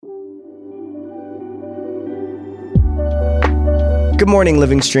Good morning,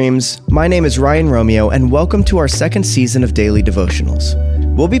 Living Streams. My name is Ryan Romeo, and welcome to our second season of Daily Devotionals.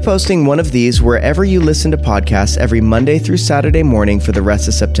 We'll be posting one of these wherever you listen to podcasts every Monday through Saturday morning for the rest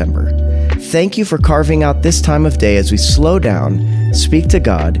of September. Thank you for carving out this time of day as we slow down, speak to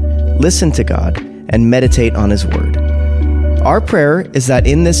God, listen to God, and meditate on His Word. Our prayer is that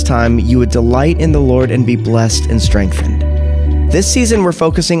in this time you would delight in the Lord and be blessed and strengthened. This season we're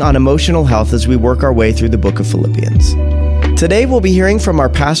focusing on emotional health as we work our way through the book of Philippians. Today we'll be hearing from our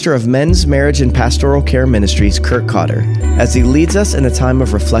pastor of Men's Marriage and Pastoral Care Ministries, Kurt Cotter, as he leads us in a time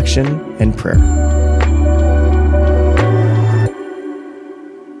of reflection and prayer.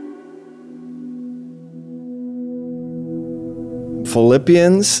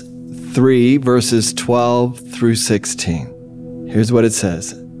 Philippians 3, verses 12 through 16. Here's what it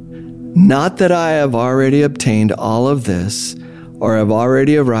says. Not that I have already obtained all of this or have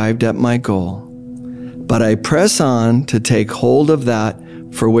already arrived at my goal, but I press on to take hold of that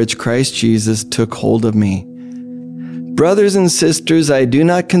for which Christ Jesus took hold of me. Brothers and sisters, I do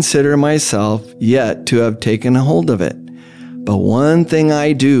not consider myself yet to have taken hold of it. But one thing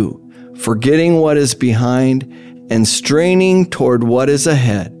I do, forgetting what is behind and straining toward what is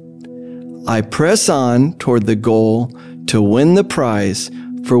ahead, I press on toward the goal to win the prize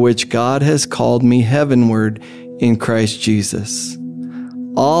for which God has called me heavenward in Christ Jesus.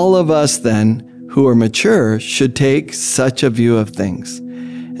 All of us then, who are mature should take such a view of things.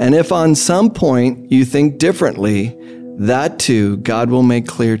 And if on some point you think differently, that too God will make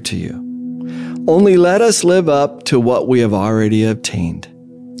clear to you. Only let us live up to what we have already obtained.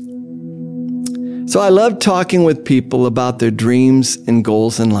 So I love talking with people about their dreams and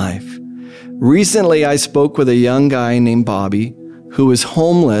goals in life. Recently, I spoke with a young guy named Bobby who was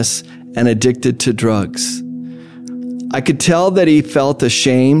homeless and addicted to drugs. I could tell that he felt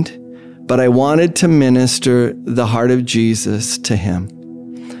ashamed, but I wanted to minister the heart of Jesus to him.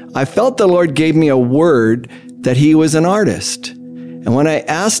 I felt the Lord gave me a word that he was an artist. And when I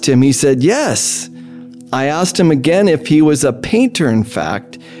asked him, he said, yes. I asked him again if he was a painter, in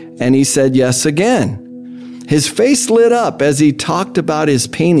fact, and he said yes again. His face lit up as he talked about his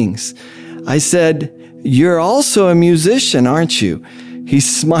paintings. I said, you're also a musician, aren't you? He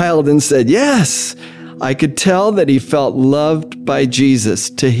smiled and said, yes. I could tell that he felt loved by Jesus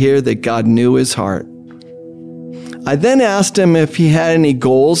to hear that God knew his heart. I then asked him if he had any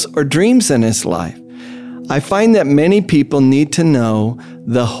goals or dreams in his life. I find that many people need to know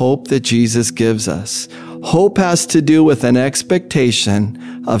the hope that Jesus gives us. Hope has to do with an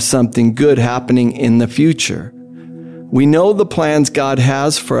expectation of something good happening in the future. We know the plans God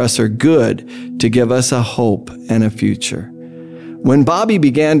has for us are good to give us a hope and a future. When Bobby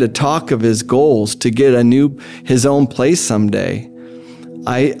began to talk of his goals to get his own place someday,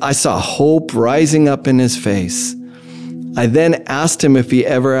 I saw hope rising up in his face. I then asked him if he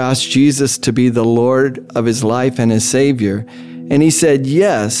ever asked Jesus to be the Lord of his life and his Savior, and he said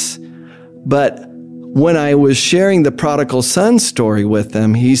yes. But when I was sharing the prodigal son story with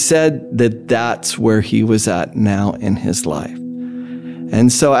him, he said that that's where he was at now in his life.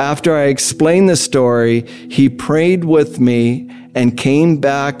 And so after I explained the story, he prayed with me and came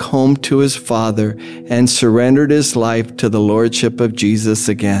back home to his father and surrendered his life to the lordship of Jesus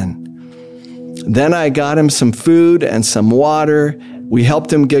again. Then I got him some food and some water. We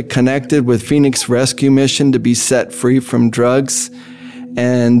helped him get connected with Phoenix Rescue Mission to be set free from drugs.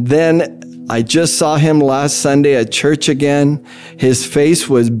 And then I just saw him last Sunday at church again. His face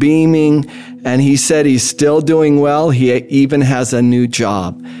was beaming, and he said he's still doing well. He even has a new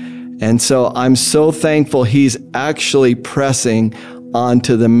job. And so I'm so thankful he's actually pressing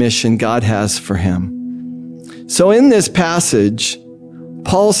onto the mission God has for him. So in this passage,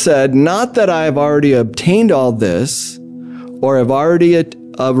 Paul said, not that I have already obtained all this or have already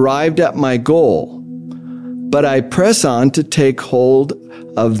arrived at my goal, but I press on to take hold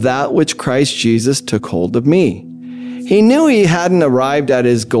of that which Christ Jesus took hold of me. He knew he hadn't arrived at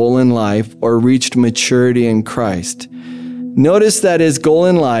his goal in life or reached maturity in Christ. Notice that his goal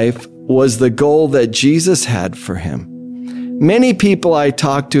in life was the goal that Jesus had for him. Many people I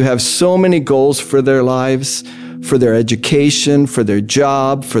talk to have so many goals for their lives, for their education, for their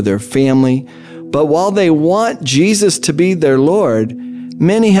job, for their family. But while they want Jesus to be their Lord,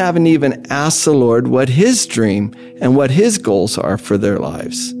 many haven't even asked the Lord what his dream and what his goals are for their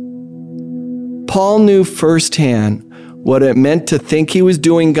lives. Paul knew firsthand what it meant to think he was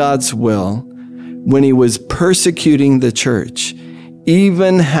doing God's will when he was persecuting the church,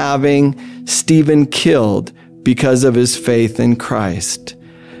 even having Stephen killed because of his faith in Christ.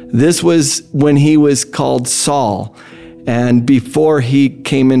 This was when he was called Saul and before he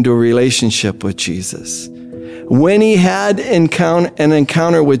came into a relationship with Jesus. When he had an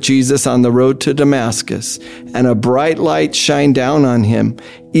encounter with Jesus on the road to Damascus, and a bright light shined down on him,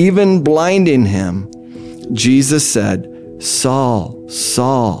 even blinding him, Jesus said, "Saul,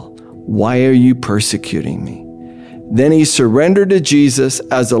 Saul, why are you persecuting me?" Then he surrendered to Jesus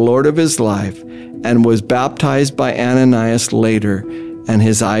as the Lord of his life and was baptized by Ananias later, and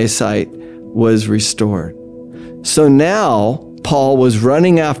his eyesight was restored. So now Paul was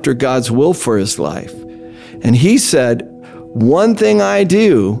running after God's will for his life. And he said, "One thing I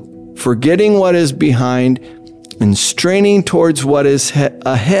do, forgetting what is behind and straining towards what is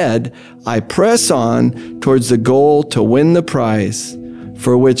ahead, I press on towards the goal to win the prize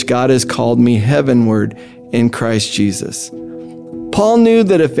for which God has called me heavenward in Christ Jesus." Paul knew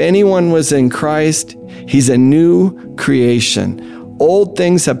that if anyone was in Christ, he's a new creation. Old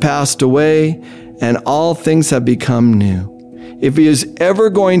things have passed away and all things have become new. If he is ever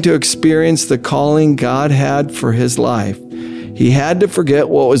going to experience the calling God had for his life, he had to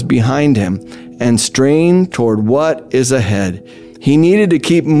forget what was behind him and strain toward what is ahead. He needed to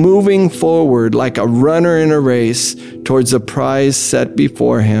keep moving forward like a runner in a race towards the prize set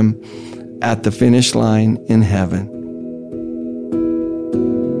before him at the finish line in heaven.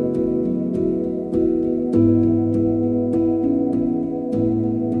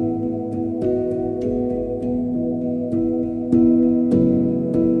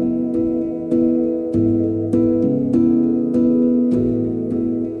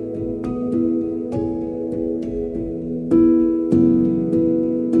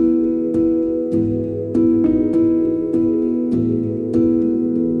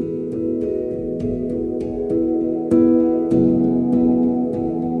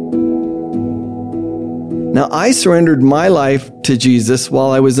 Now, I surrendered my life to Jesus while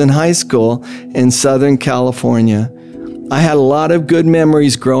I was in high school in Southern California. I had a lot of good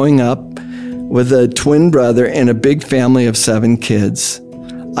memories growing up with a twin brother and a big family of 7 kids.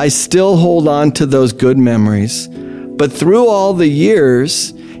 I still hold on to those good memories. But through all the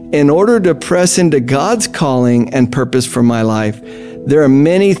years, in order to press into God's calling and purpose for my life, there are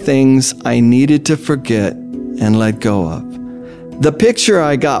many things I needed to forget and let go of. The picture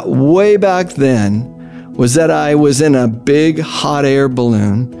I got way back then was that I was in a big hot air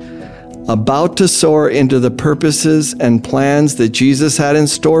balloon about to soar into the purposes and plans that Jesus had in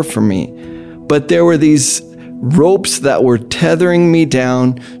store for me. But there were these ropes that were tethering me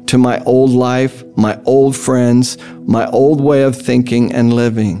down to my old life, my old friends, my old way of thinking and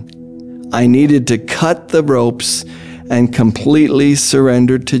living. I needed to cut the ropes and completely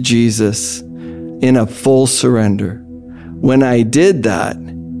surrender to Jesus in a full surrender. When I did that,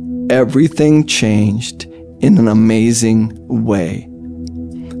 everything changed in an amazing way.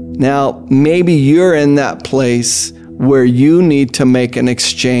 Now, maybe you're in that place where you need to make an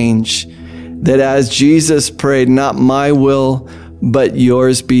exchange, that as Jesus prayed, "Not my will, but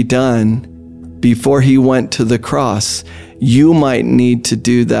yours be done," before he went to the cross, you might need to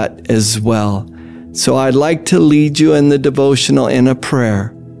do that as well. So I'd like to lead you in the devotional in a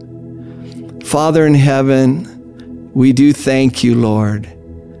prayer. Father in heaven, we do thank you, Lord.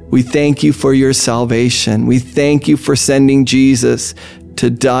 We thank you for your salvation. We thank you for sending Jesus to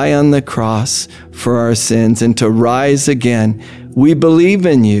die on the cross for our sins and to rise again. We believe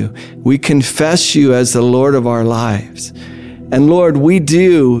in you. We confess you as the Lord of our lives. And Lord, we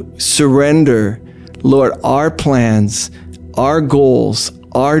do surrender, Lord, our plans, our goals,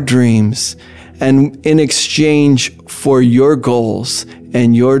 our dreams, and in exchange for your goals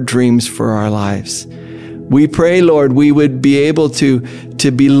and your dreams for our lives. We pray, Lord, we would be able to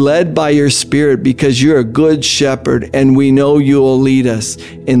be led by your Spirit, because you're a good shepherd, and we know you will lead us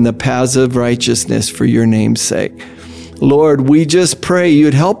in the paths of righteousness for your name's sake. Lord, we just pray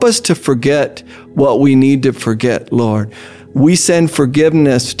you'd help us to forget what we need to forget, Lord. We send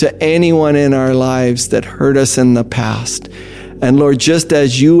forgiveness to anyone in our lives that hurt us in the past. And Lord, just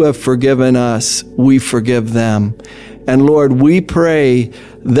as you have forgiven us, we forgive them. And Lord, we pray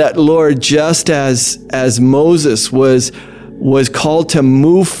that, Lord, just as Moses was called to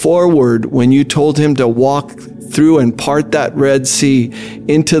move forward when you told him to walk through and part that Red Sea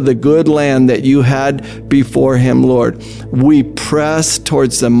into the good land that you had before him, Lord, we press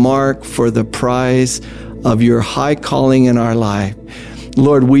towards the mark for the prize of your high calling in our life.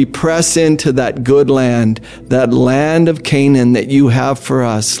 Lord, we press into that good land, that land of Canaan that you have for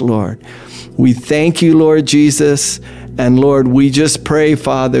us, Lord. We thank you, Lord Jesus. And Lord, we just pray,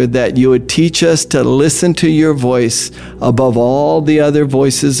 Father, that you would teach us to listen to your voice above all the other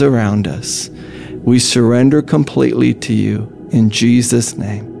voices around us. We surrender completely to you in Jesus'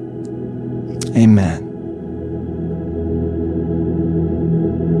 name. Amen.